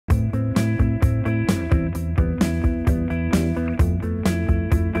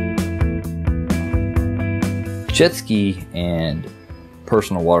Jet ski and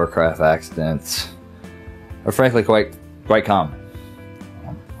personal watercraft accidents are frankly quite common.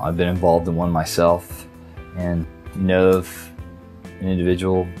 I've been involved in one myself, and know of an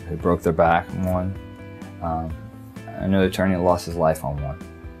individual who broke their back on one. I know an attorney that lost his life on one.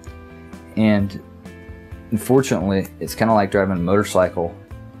 And unfortunately, it's kind of like driving a motorcycle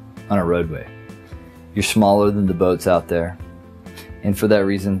on a roadway. You're smaller than the boats out there, and for that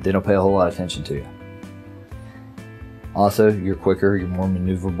reason, they don't pay a whole lot of attention to you. Also, you're quicker, you're more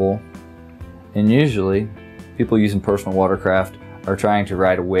maneuverable, and usually, people using personal watercraft are trying to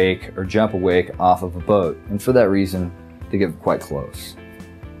ride a wake or jump a wake off of a boat, and for that reason, they get quite close.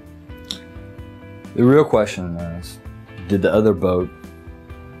 The real question is, did the other boat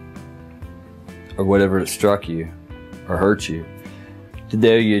or whatever that struck you or hurt you, did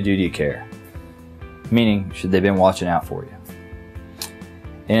they owe you a duty of care? Meaning, should they have been watching out for you?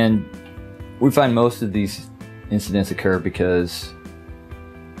 And we find most of these incidents occur because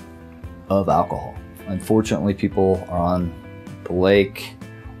of alcohol. Unfortunately, people are on the lake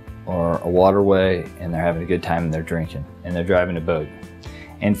or a waterway and they're having a good time and they're drinking and they're driving a boat.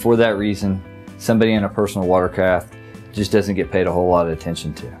 And for that reason, somebody in a personal watercraft just doesn't get paid a whole lot of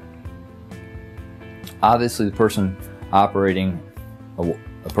attention to. Obviously, the person operating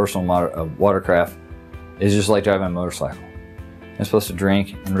a personal watercraft is just like driving a motorcycle. They're supposed to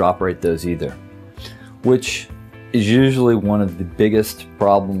drink and operate those either, which is usually one of the biggest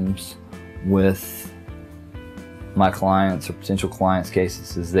problems with my clients or potential clients'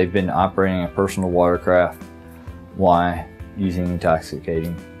 cases, is they've been operating a personal watercraft while using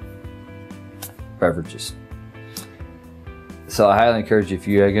intoxicating beverages. So I highly encourage you, if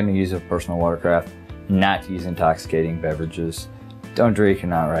you are going to use a personal watercraft, not to use intoxicating beverages. Don't drink and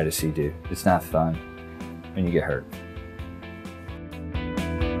not ride a Sea-Doo. It's not fun when you get hurt.